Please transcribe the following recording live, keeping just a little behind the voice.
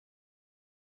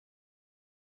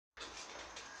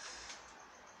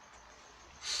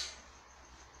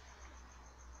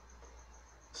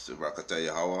So Brakata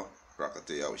Yahweh,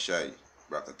 Brakata Yahushai,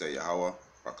 Brakata Yahweh,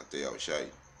 Brakata Yahushai,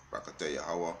 Brakata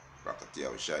Yahweh, Brakata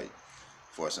Yahushai.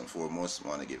 First and foremost, we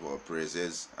want to give our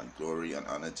praises and glory and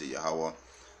honor to Yahweh,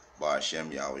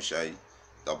 Ba'ashem Yahushai.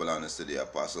 Double honors to the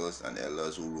apostles and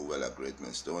elders who rule well at Great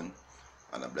Millstone,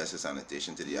 and a blessed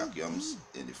sanitation to the Akiums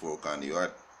in the four corners of the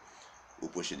earth who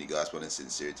push the gospel in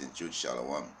sincerity and truth.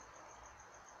 Shalom.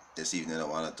 This evening I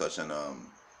want to touch on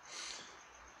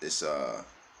this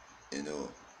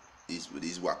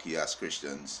these wacky ass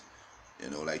Christians,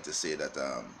 like to say that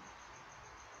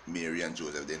Mary and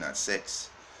Joseph didn't have sex,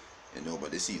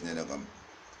 but this evening I'm gonna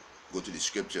go to the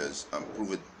scriptures and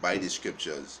prove it by the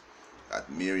scriptures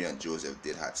that Mary and Joseph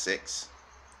did have sex,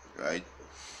 right?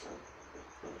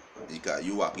 Because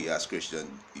you wacky ass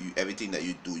Christian, everything that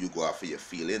you do, you go after your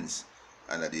feelings,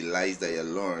 and that the lies that you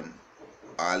learn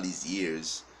all these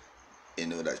years,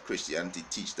 that Christianity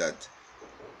teach that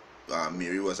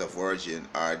Mary was a virgin,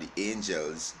 or the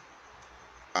angels,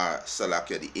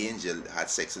 Salakia, the angel had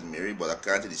sex with Mary, but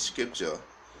according to the scripture,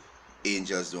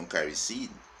 angels don't carry seed,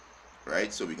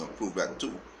 right? So we're going to prove that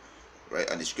too, right?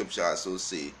 And the scripture also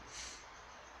say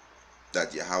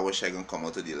that Yahweh shall going to come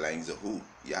out of the lines of who?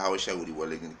 Yahweh shall, who the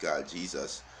world going to call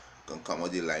Jesus, going to come out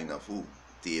of the line of who?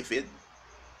 David,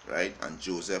 right? And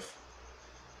Joseph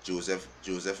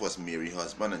was Mary's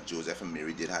husband, and Joseph and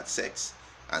Mary did have sex,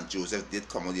 and Joseph did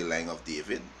come on the line of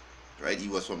David, right? He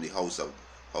was from the house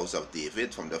of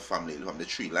David, from the family, from the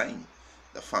tree line,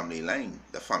 the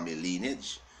family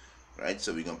lineage, right?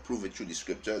 So we're gonna prove it through the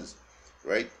scriptures,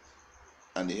 right?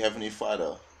 And the Heavenly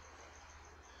Father,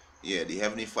 the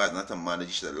Heavenly Father is not a man that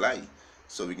he should lie.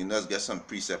 So we can just get some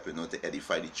precept, to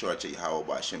edify the church of Yahweh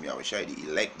Ba'ashem Yahushai, the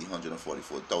elect, the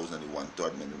 144,000, the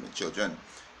 1/3 men, women, children,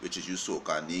 which is you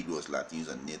so-called Negroes, Latinos,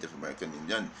 and Native American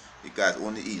Indian, because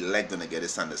only elect gonna get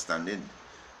this understanding.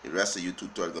 The rest of you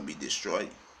 2/3 gonna be destroyed,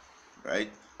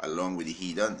 right? Along with the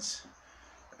heathens,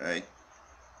 right?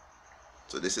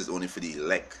 So this is only for the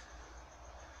elect,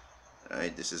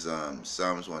 right? This is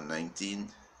Psalms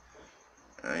 119,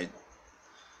 right?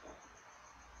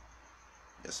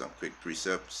 Get some quick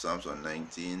precepts. Psalms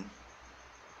 119,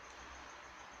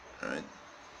 right?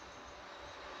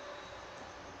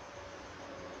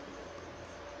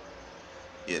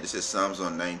 This is Psalms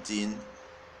 119,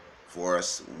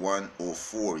 verse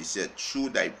 104. He said, through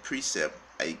thy precept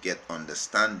I get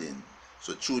understanding.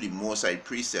 So through the Most High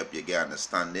precept you get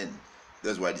understanding.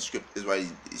 That's why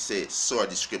he said search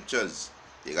the scriptures.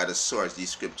 You gotta search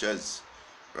these scriptures,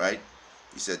 right?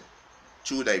 He said,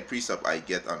 through thy precept I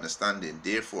get understanding,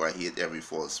 therefore I hate every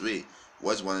false way.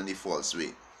 What's one of the false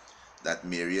way? That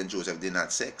Mary and Joseph didn't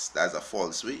have sex. That's a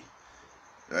false way,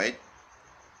 right?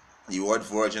 The word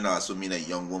virgin also means a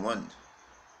young woman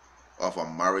of a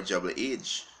marriageable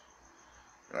age,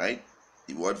 right?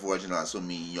 The word virgin also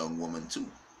means young woman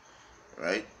too,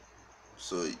 right?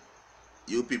 So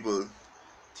you people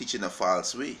teaching a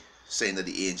false way, saying that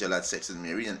the angel had sex with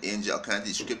Mary, and angel, according to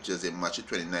the scriptures in Matthew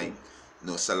 29,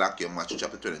 Salakia, Matthew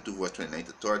chapter 22, verse 29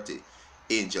 to 30,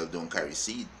 angel don't carry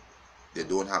seed. They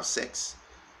don't have sex,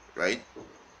 right?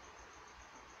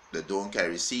 They don't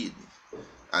carry seed.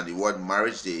 And the word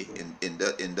marriage day in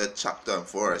that chapter and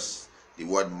verse, the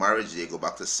word marriage day go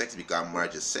back to sex, because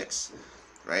marriage is sex,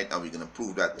 right? And we're gonna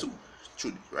prove that too,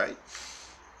 truth, right?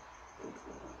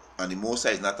 And the Most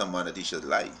High is not a man that he should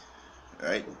lie,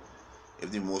 right?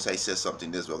 If the Most High says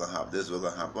something, this will gonna happen, this will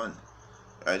gonna happen,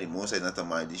 right? The Most High is not a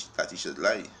man that he should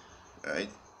lie,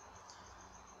 right?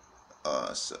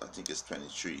 So I think it's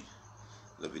 23,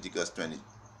 Leviticus 20,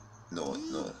 no,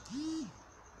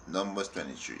 Numbers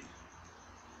 23.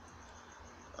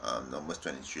 Numbers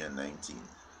 23 and 19,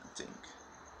 I think.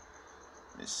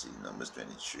 Let me see, Numbers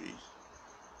 23.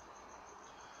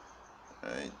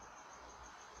 Right.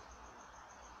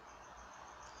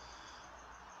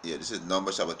 This is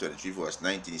Numbers chapter 23, verse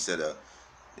 19. He said,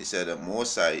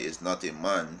 Mosai is not a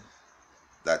man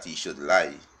that he should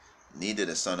lie, neither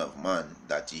the son of man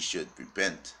that he should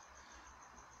repent.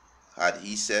 Had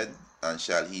he said, and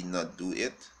shall he not do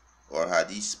it? Or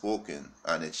had he spoken,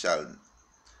 and shall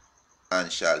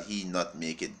he not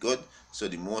make it good? So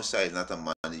the Most High is not a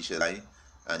man that he should lie,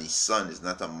 and his son is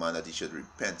not a man that he should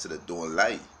repent, so that don't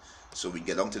lie. So we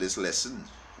get on to this lesson,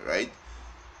 right?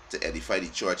 To edify the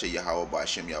church of Yahweh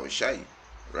Ba'ashem Yahushai,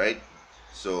 right?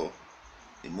 So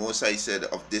the Most High said,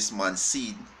 of this man's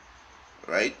seed,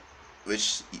 right?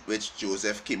 Which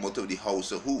Joseph came out of the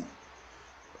house of who?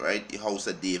 Right? The house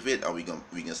of David, and we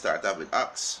can start off with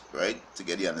Acts, right? To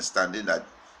get the understanding that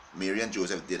Mary and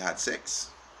Joseph did have sex.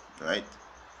 Right?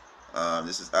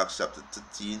 This is Acts chapter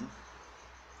 13.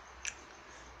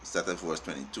 Start at verse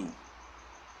 22.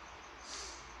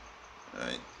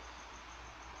 Right?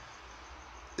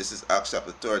 this is Acts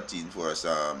chapter 13, verse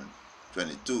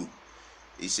 22.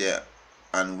 He said,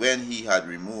 and when he had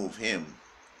removed him,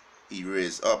 he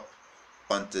raised up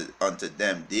unto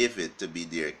them David to be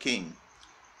their king,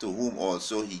 to whom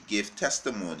also he gave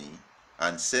testimony,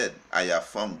 and said, I have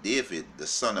found David, the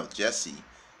son of Jesse,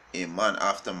 a man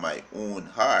after my own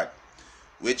heart,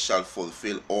 which shall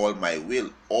fulfill all my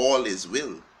will, all his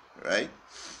will. Right?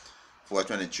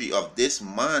 4:23, of this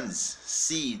man's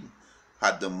seed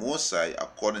had the Most High,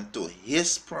 according to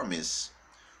his promise,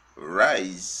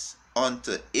 rise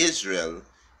unto Israel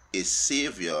a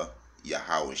Savior,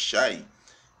 Yahushai.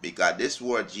 Because this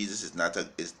word Jesus is not an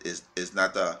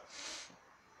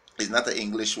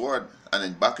English word,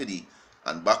 and back in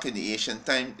the ancient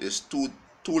time, there's two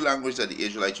languages that the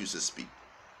Israelites used to speak.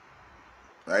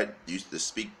 Right? They used to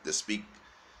speak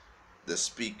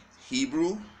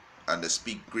Hebrew and they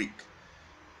speak Greek.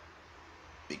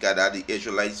 Because that the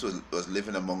Israelites was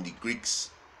living among the Greeks,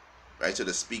 right? So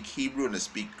they speak Hebrew and they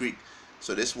speak Greek.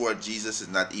 So this word Jesus is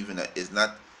not even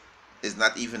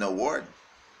a word,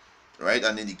 right?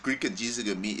 And in the Greek, and Jesus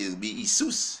it'll be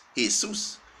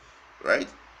Jesus, right?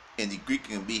 In the Greek,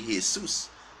 it can be Jesus.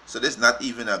 So there's not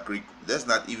even a Greek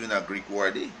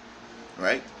word,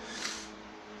 right?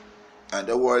 And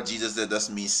the word Jesus there does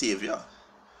mean Savior,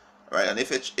 right? And if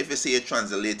you say it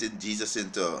translated Jesus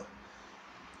into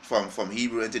from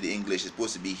Hebrew into the English, it's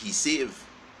supposed to be He save,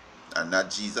 and not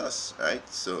Jesus, right?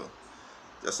 So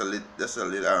just a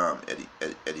little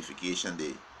edification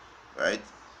there, right?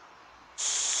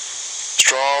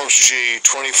 Strong's G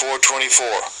 2424.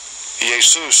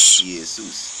 Jesus.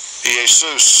 Jesus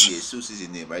is his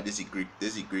name, right? This is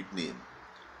a Greek name,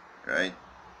 right?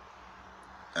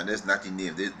 And that's not the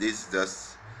name. This is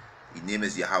just his name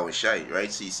is Yahushai,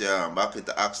 right? So he said back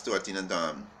into Acts 13 and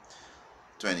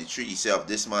 23, he said, of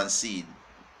this man's seed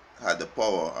had the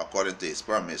power, according to his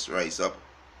promise, rise up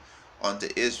unto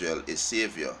Israel a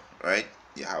Savior, right?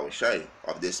 Yahushai,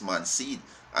 of this man's seed.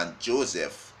 And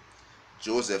Joseph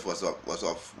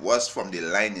was from the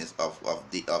lineage of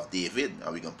David,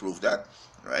 and we can prove that,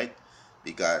 right?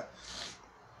 Because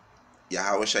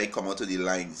Yahushai come out of the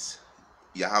lines.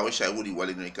 Yahushai, who the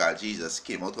world called Jesus,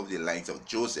 came out of the lines of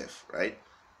Joseph, right?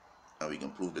 And we can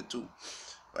prove the two,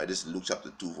 right? This is Luke chapter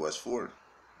 2, verse 4,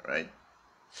 right?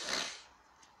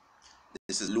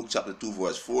 This is Luke chapter 2,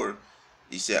 verse 4.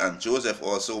 He said, and Joseph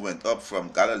also went up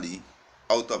from Galilee,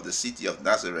 out of the city of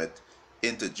Nazareth,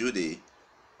 into Judea,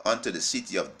 unto the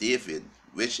city of David,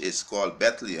 which is called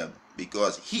Bethlehem,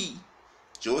 because he,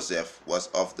 Joseph, was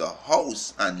of the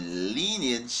house and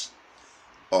lineage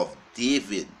of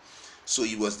David. So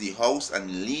he was the house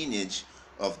and lineage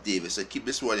of David. So keep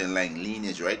this word in line,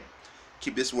 lineage, right?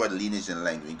 Keep this word lineage in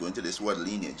line. We go into this word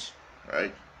lineage,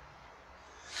 right?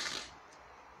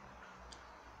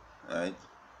 Right?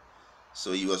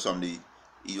 So he was from the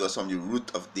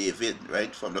root of David,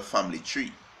 right? From the family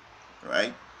tree,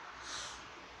 right?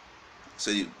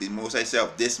 So the Most High said,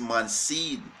 of this man's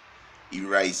seed, he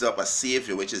rise up a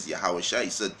Savior, which is Yahushai.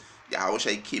 So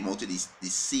Yahushai came out of the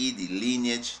seed, the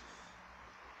lineage,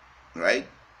 right?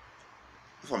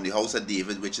 From the house of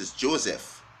David, which is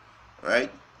Joseph,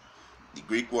 right? The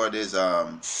Greek word is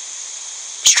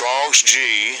Strong's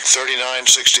G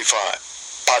 3965.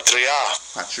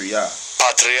 Patria.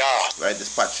 Right?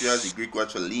 This patria is the Greek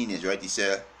word for lineage, right? He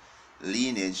said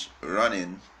lineage,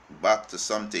 running back to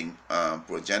something,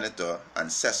 progenitor,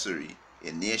 ancestry,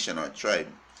 a nation or tribe,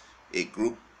 a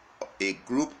group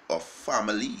of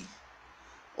family,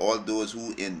 all those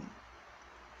who in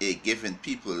a given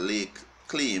people lay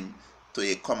claim to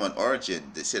a common origin.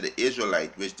 They say the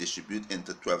Israelite, which distribute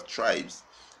into 12 tribes,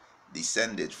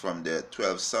 descended from the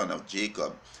 12 sons of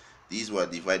Jacob. These were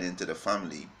divided into the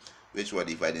family, which were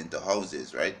divided into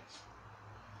houses, right?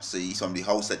 So he's from the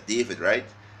house of David, right?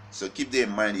 So keep that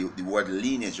in mind, the word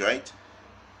lineage, right?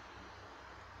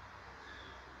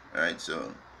 Alright,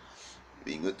 so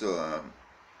we can go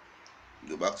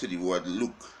back to the word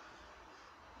Luke.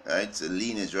 Right? So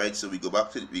lineage, right? So we can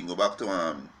go back to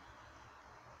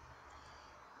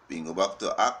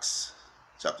Acts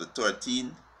chapter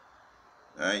 13,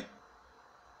 right?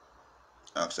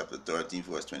 Acts chapter 13,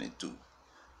 verse 22.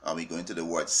 And we go into the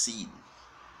word seed,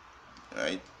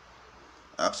 right?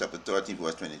 Acts chapter 13,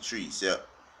 verse 23. So,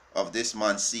 of this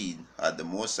man's seed had the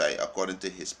Most High, according to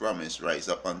his promise, rise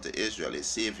up unto Israel a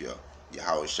Savior,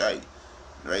 Yahushai.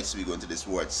 Right? So we go into this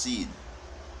word seed.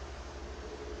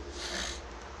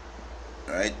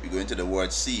 Right? We go into the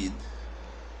word seed.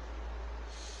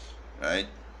 Right?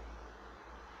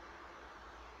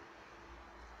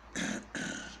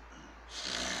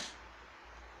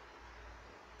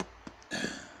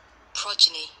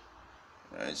 Progeny.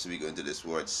 Right? Right, so we go into this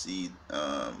word seed.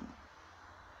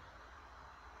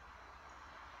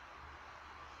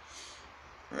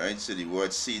 Right, so the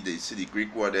word seed, so the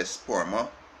Greek word is sperma.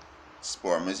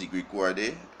 Sperma is the Greek word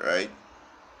there, right?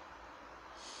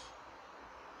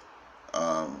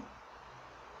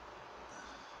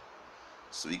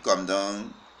 So we come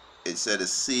down, it said the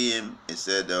same, it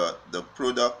said the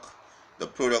product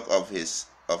of his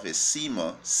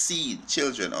semen, seed,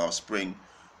 children, offspring,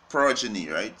 progeny,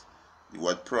 right? The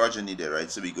word progeny there,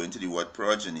 right? So we go into the word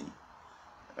progeny,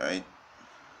 right?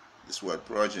 This word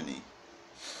progeny.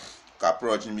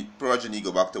 Because progeny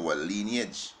go back to what?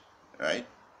 Lineage, right?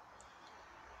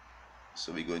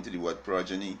 So we go into the word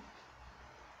progeny.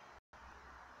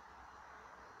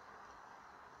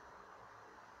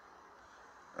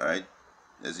 Right?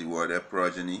 There's the word there,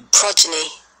 progeny. Progeny.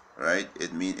 Right?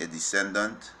 It means a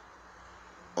descendant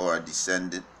or a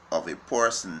descendant of a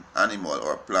person, animal,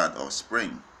 or plant or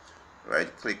spring.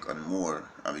 Right? Click on more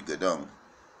and we go down.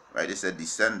 Right? It's a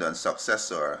descendant,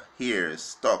 successor, heir,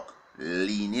 stock,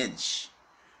 lineage.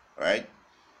 Right?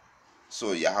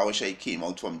 So Yahushua came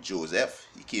out from Joseph.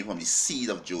 He came from the seed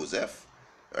of Joseph.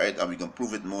 Right? And we can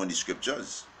prove it more in the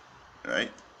scriptures.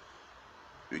 Right?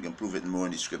 We can prove it more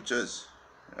in the scriptures.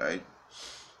 Right?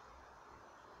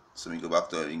 So we go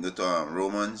to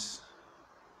Romans.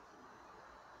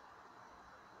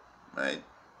 Right?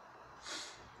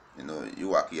 You know,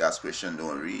 you ask Christian,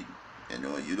 don't read. You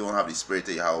know, you don't have the spirit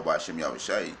of Yahweh Hashem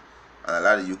Yahushai. And a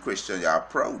lot of you Christians, you are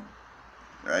proud.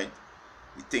 Right?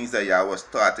 The things that Yahweh was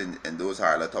taught in those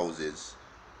harlot houses,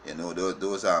 you know,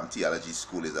 those theology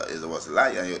school was a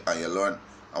lie, and you learn.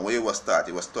 And where it was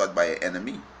taught by an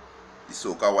enemy. The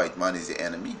so-called white man is the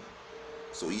enemy.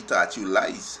 So he taught you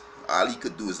lies. All he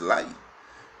could do is lie.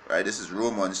 Right? This is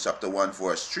Romans chapter 1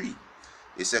 verse 3.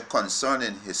 It said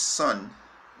concerning his son,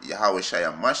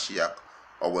 Yahushua Mashiach,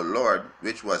 our Lord,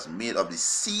 which was made of the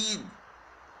seed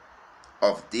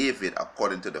of David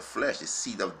according to the flesh. The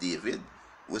seed of David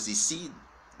was the seed.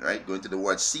 Right? Going to the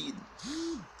word seed.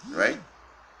 Right?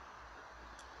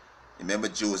 Remember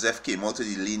Joseph came out of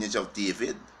the lineage of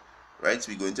David. Right?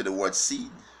 So we go into the word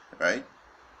seed. Right?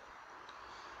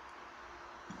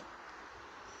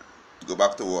 Go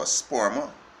back to what? Sperma.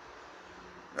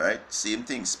 Right? Same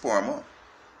thing, sperma.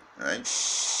 Right?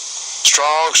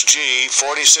 Strong's G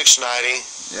 4690.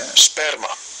 Yeah. Sperma.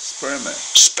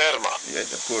 Sperma. Yeah,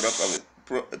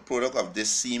 the product of this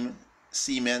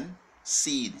semen,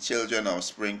 seed, children,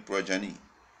 offspring, progeny.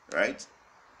 Right?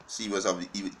 See,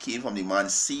 it came from the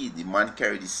man's seed. The man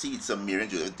carried the seed. So Mary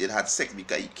and Joseph did have sex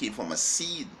because he came from a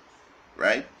seed.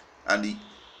 Right? And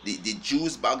the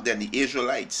Jews back then, the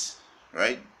Israelites,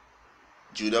 right?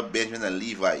 Judah, Benjamin, and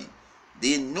Levi,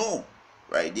 they know,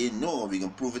 right? They know, we can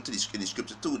prove it in the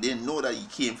scripture too. They know that he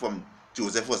came from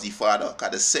Joseph was the father,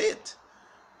 because they say it,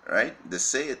 right? They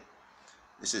say it.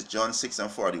 This is John 6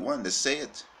 and 41. They say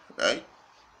it, right?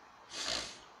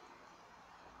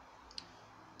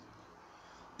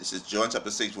 This is John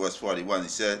chapter 6 verse 41. He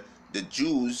said, the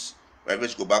Jews, right?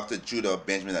 Let's go back to Judah,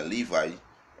 Benjamin, and Levi,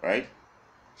 right?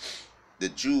 The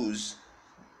Jews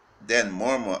then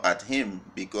murmur at him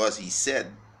because he said,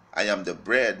 I am the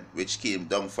bread which came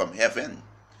down from heaven.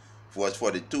 Verse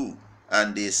 42.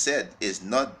 And they said, is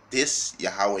not this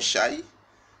Yahushua,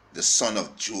 the son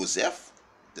of Joseph?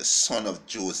 The son of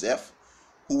Joseph,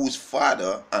 whose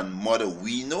father and mother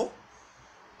we know?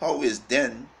 How is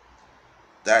then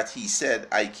that he said,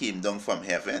 I came down from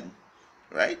heaven?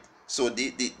 Right? So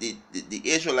the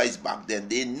Israelites back then,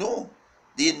 they know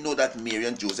that Mary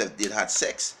and Joseph did have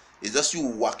sex. It's just you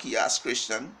wacky ass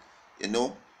Christian,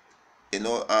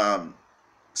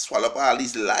 swallow up all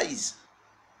these lies.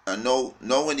 And now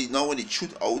when the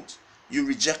truth out, you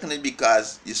rejecting it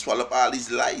because you swallow up all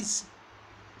these lies.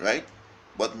 Right?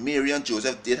 But Mary and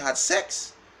Joseph did have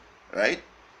sex. Right?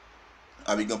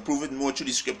 And we can prove it more through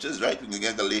the scriptures, right? We can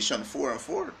get Galatians 4 and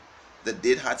 4. That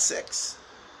did have sex.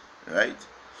 Right?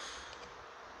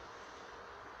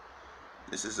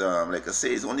 This is like I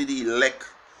say, it's only the elect.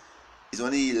 It's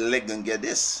only the elect can get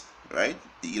this, right?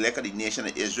 The elect of the nation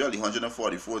of Israel, the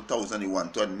 144,000, the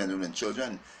 1/3 men, women, and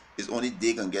children, is only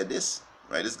they can get this,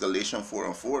 right? This is Galatians 4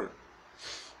 and 4.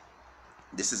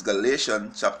 This is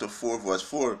Galatians chapter 4 verse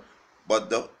 4.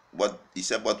 He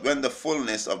said, but when the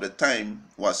fullness of the time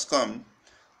was come,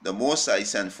 the Most High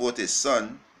sent forth his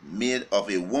son, made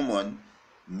of a woman,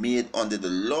 made under the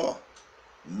law.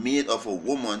 Made of a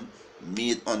woman,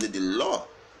 made under the law.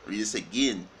 Read this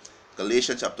again.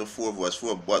 Galatians chapter 4 verse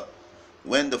 4. But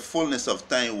when the fullness of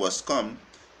time was come,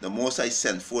 the Most High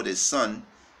sent forth his son,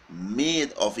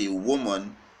 made of a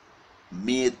woman,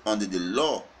 made under the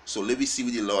law. So let me see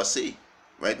what the law say.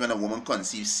 Right? When a woman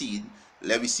conceives seed,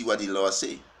 let me see what the law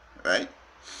say, right?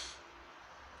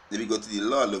 Let me go to the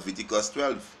law, Leviticus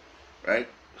 12, right?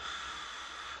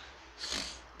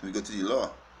 Let me go to the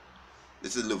law.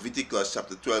 This is Leviticus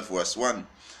chapter 12, verse 1.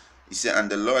 He said,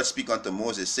 and the Lord speak unto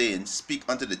Moses, saying, speak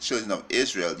unto the children of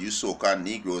Israel, you so-called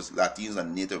Negroes, Latinos,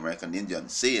 and Native American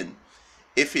Indians, saying,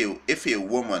 if a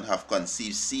woman have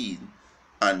conceived seed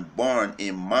and born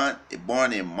a man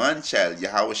child,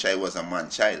 Yahushua was a man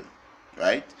child,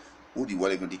 right? Who the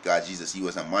world going to call Jesus? He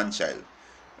was a man child,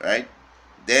 right?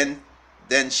 Then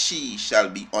she shall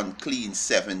be unclean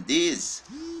 7 days,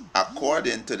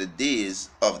 according to the days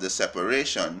of the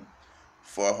separation.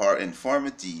 For her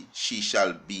infirmity she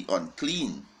shall be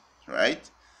unclean, right?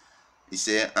 He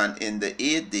said, and in the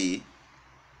 8th day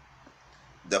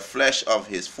the flesh of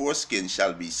his foreskin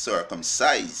shall be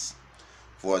circumcised.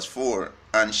 Verse 4,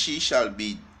 and she shall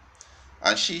then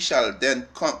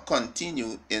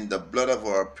continue in the blood of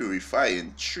her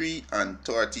purifying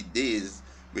 33 days,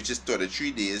 which is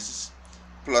 33 days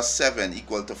plus 7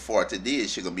 equal to 40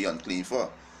 days she gonna be unclean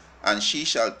for. And she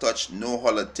shall touch no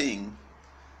holy thing,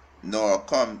 nor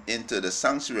come into the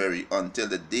sanctuary until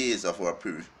the days of our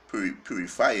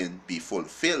purifying be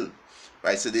fulfilled.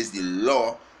 Right? So this is the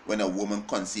law when a woman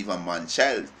conceive a man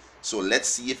child. So let's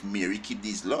see if Mary keep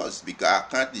these laws, because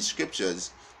according to the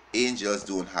scriptures, angels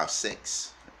don't have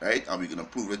sex. Right? And we're going to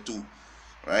prove it too.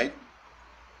 Right?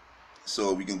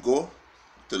 So we can go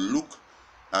to Luke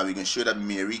and we can show that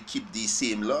Mary keep these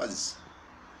same laws.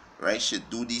 Right? She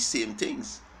do these same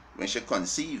things when she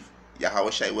conceive.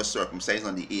 Yahushua was circumcised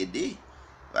on the 8th day,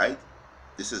 right?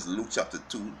 This is Luke chapter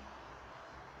 2,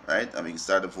 right? And we can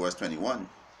start at verse 21.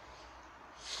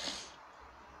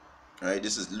 Right?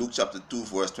 This is Luke chapter 2,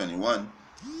 verse 21.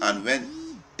 And when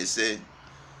it said,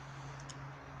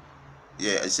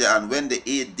 and when the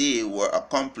 8th day were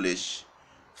accomplished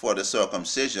for the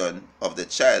circumcision of the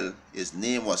child, his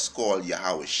name was called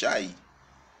Yahushua,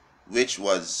 which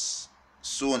was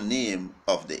so named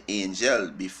of the angel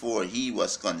before he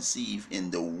was conceived in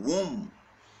the womb.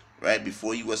 Right?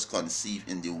 Before he was conceived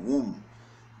in the womb.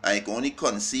 And he can only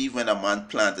conceive when a man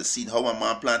plant a seed. How a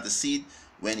man plant a seed?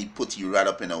 When he put his rod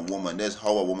up in a woman. That's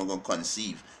how a woman gonna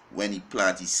conceive. When he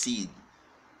plant his seed.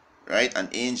 Right? And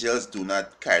angels do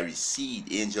not carry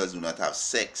seed. Angels do not have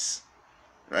sex.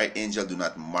 Right? Angels do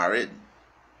not marry.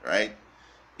 Right?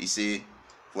 He say,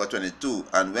 verse 22,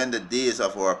 and when the days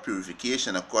of our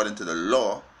purification according to the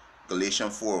law,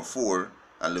 Galatians 4:4,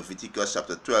 and Leviticus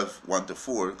chapter 12,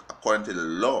 1-4, according to the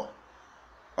law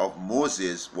of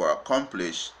Moses were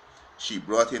accomplished, she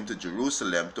brought him to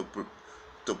Jerusalem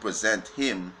to present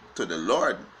him to the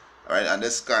Lord. All right, and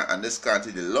this can't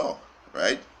be the law,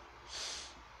 right?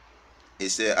 It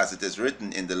says, as it is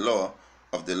written in the law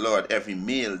of the Lord, every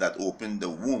male that opened the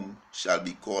womb shall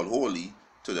be called holy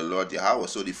to the Lord Yahweh.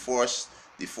 So the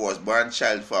firstborn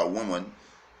child for a woman,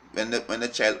 when the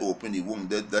child opened the womb,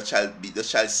 the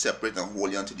child separate and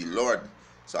holy unto the Lord.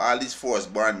 So all these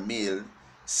firstborn male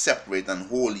separate and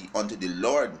holy unto the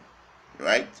Lord,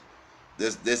 right?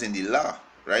 There's in the law,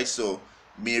 right? So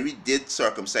Mary did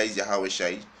circumcise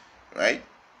Yahushua, right?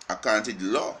 According to the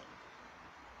law,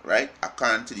 right?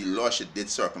 According to the law, she did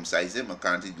circumcise him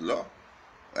according to the law,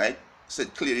 right? So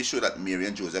it clearly show that Mary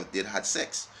and Joseph did have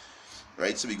sex.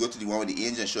 Right, so we go to the one with the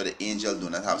angel and show that angels do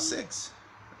not have sex,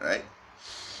 right?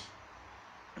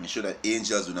 And show that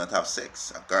angels do not have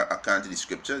sex according to the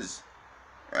scriptures,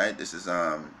 right? This is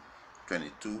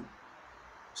 22,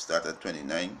 start at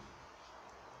 29,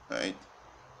 right?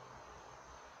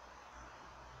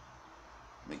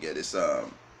 Let me get this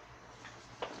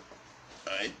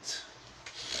right.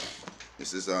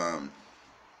 This is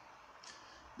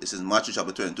Matthew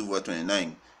chapter 22, verse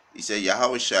 29. He said,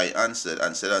 Yahushua answered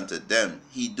and said unto them,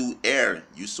 he do err,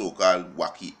 you so-called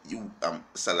wacky, you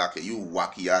salaka, you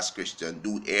wacky ass Christian,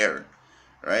 do err,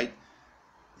 right?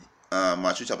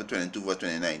 Matthew chapter 22, verse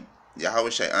 29.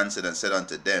 Yahushua answered and said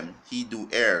unto them, he do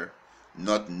err,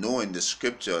 not knowing the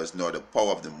scriptures nor the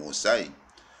power of the Most High.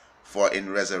 For in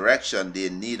resurrection they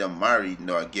neither married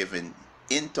nor given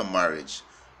into marriage,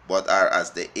 but are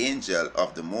as the angel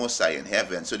of the Most High in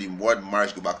heaven. So the word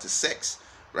marriage go back to sex.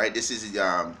 Right, this is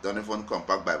the Donovan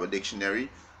Compact Bible Dictionary.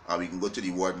 We can go to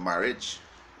the word marriage,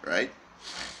 right?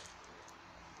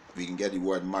 We can get the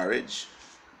word marriage,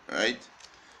 right?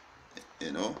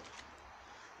 You know,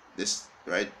 this,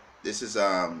 right? This is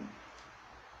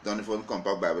Donovan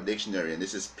Compact Bible Dictionary, and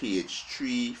this is page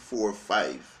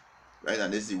 345, right?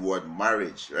 And this is the word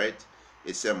marriage, right?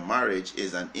 It says marriage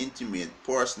is an intimate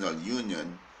personal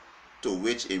union to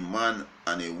which a man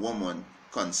and a woman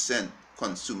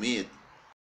consummate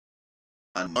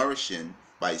and nourishing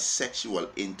by sexual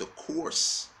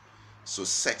intercourse, So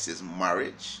sex is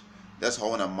marriage. That's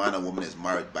how when a man and woman is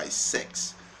married, by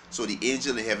sex. So the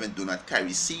angel in heaven do not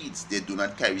carry seeds. They do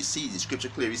not carry seeds. The scripture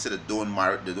clearly said they don't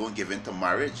marry, they don't give into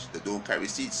marriage, they don't carry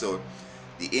seeds. So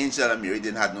the angel and Mary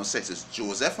didn't have no sex. It's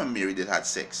Joseph and Mary did have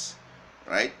sex.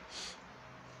 Right?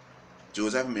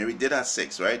 Joseph and Mary did have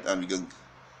sex, right? And we can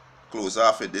close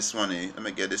off with this one. Let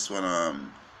me get this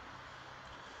one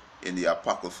in the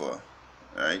Apocrypha.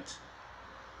 Right?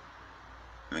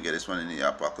 Let me get this one in the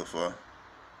Apocrypha.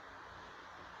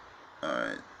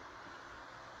 Alright.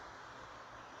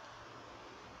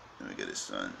 Let me get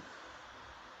this one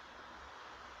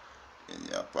in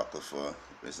the Apocrypha.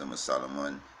 Wisdom of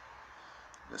Solomon.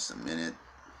 Just a minute.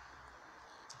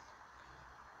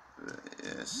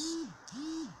 Yes.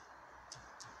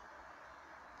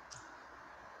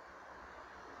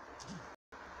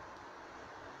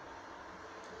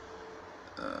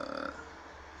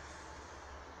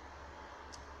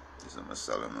 Wisdom of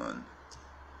Solomon.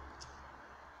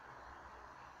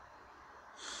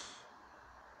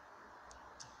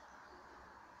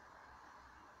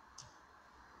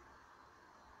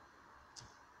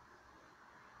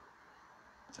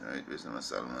 Alright, Wisdom of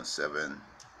Solomon 7.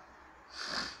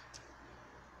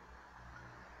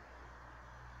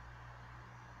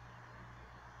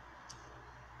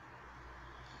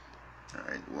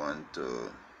 Alright, 1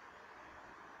 to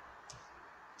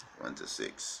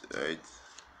 6. Alright.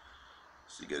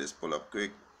 So you get this pull up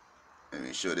quick. Let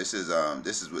me show this is what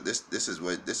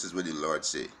the Lord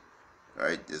say.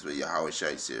 Right? This is what Yahweh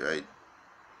Shai say, right?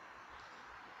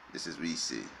 This is what he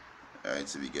say. Alright,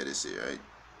 so we get this here, right?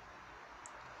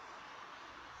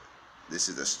 This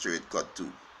is a straight cut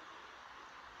too.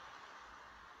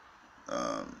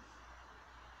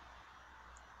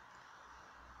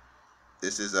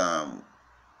 This is oh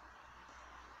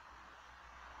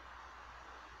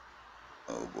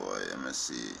boy, let me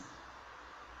see.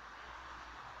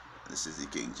 This is the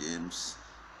King James.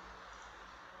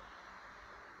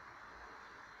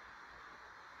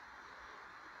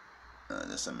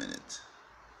 Just a minute.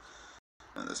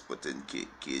 And let's put in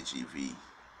KGV.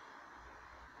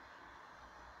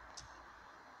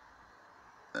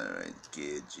 Alright,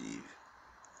 KGV.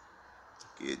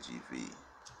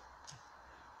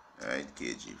 Alright,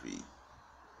 KGV.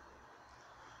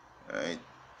 Alright.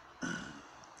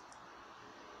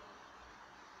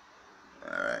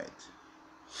 Alright.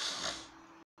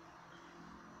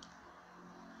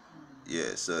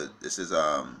 Yeah, so this is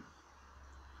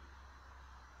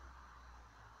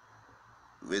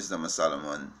Wisdom of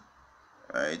Solomon,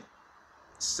 right?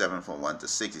 7 from 1 to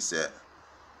 6. He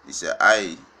said,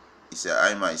 I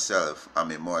myself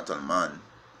am a mortal man,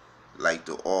 like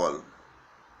to all,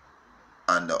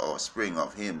 and the offspring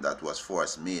of him that was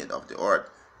first made of the earth.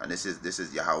 And this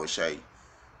is Yahweh Shai,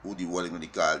 who the world going to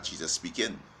call Jesus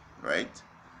speaking, right?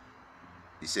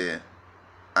 He said,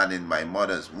 and in my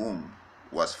mother's womb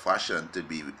was fashioned to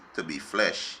be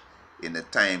flesh in the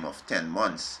time of 10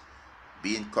 months,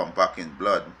 being compact in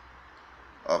blood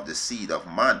of the seed of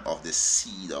man,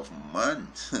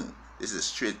 This is a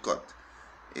straight cut.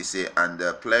 He say, and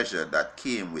the pleasure that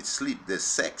came with sleep, the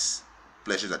sex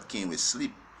pleasure that came with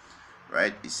sleep,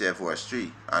 right? He said, verse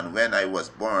 3, and when I was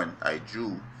born, I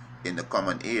drew in the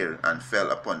common air and fell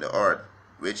upon the earth,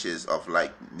 which is of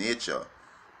like nature,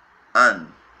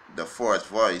 and the fourth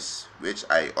voice which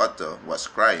I utter was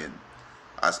crying,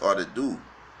 as others do.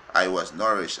 I was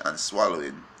nourished and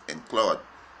swallowing in cloth,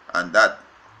 and that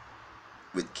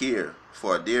with care,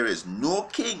 for there is no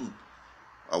king.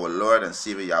 Our Lord and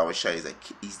Savior Yahweh Shai is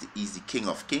the King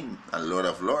of kings and Lord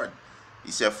of lords.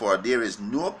 He said, for there is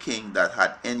no king that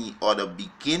had any other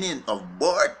beginning of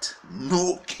birth.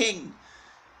 No king.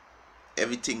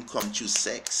 Everything come through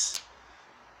sex.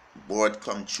 Birth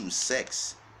come through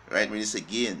sex. Right? Read this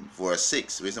again. Verse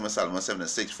 6. Wisdom of Solomon 7 and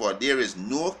 6. For there is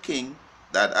no king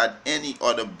that had any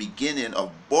other beginning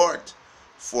of birth.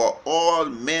 For all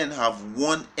men have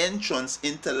one entrance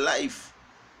into life,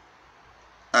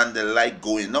 and the light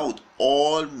going out.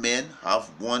 All men have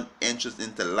one entrance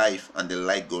into life, and the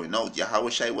light going out. Yahweh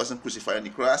Shai wasn't crucified on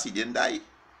the cross. He didn't die.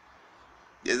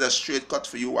 There's a straight cut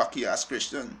for you, wacky ass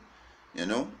Christian. You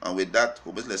know, and with that,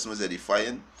 hope this lesson was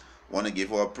edifying. Want to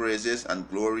give our praises and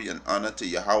glory and honor to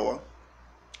Yahweh,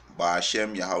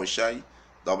 Ba'ashem, Yahweh Shai.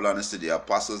 Double honors to the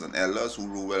apostles and elders who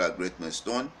rule well at Great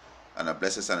Millstone, and a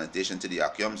blessed sanitation to the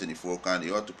Akiums in the four corners of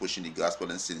the earth to push in the gospel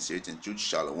and sincerity and truth.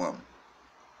 Shalom.